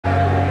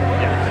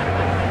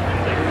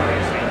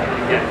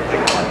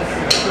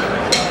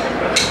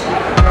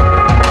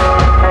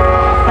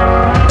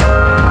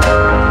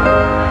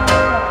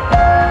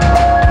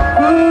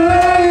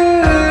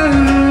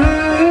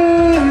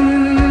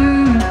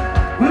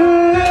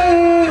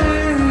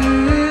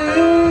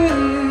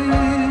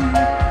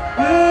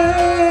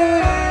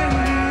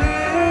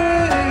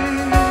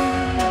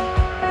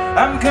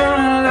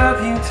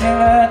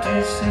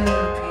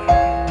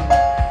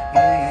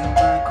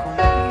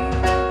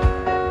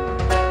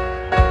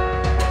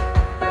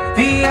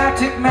the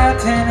Arctic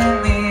melting in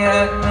the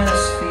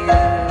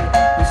atmosphere,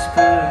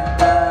 whispering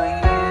my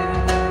ear.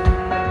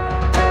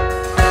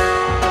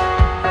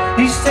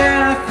 He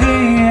said I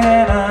fear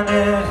and I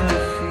never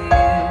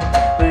fear,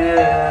 but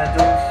yeah, I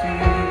don't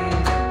fear.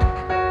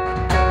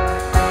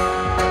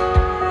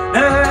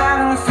 No, I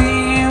don't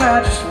fear, I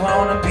just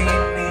wanna be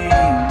near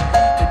you,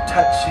 to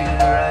touch you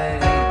right.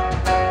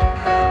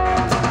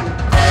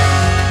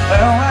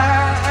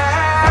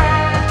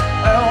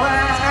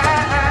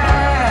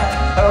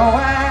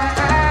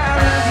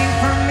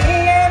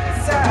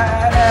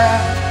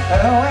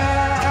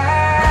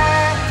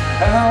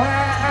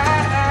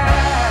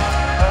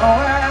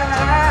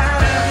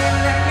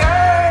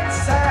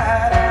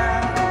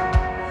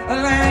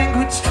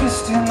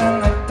 Twisting in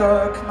the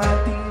dark, my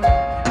dear,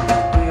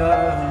 we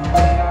are.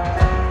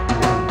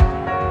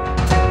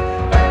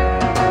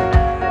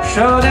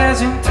 Shoulders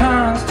and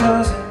tongues,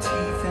 toes and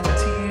teeth and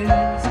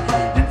tears,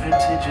 and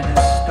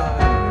vertiginous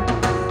stars.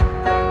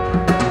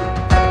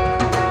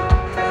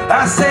 I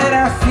said I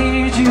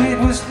feared you, it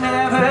was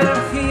never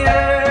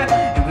fear,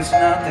 it was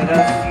not that I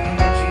feared.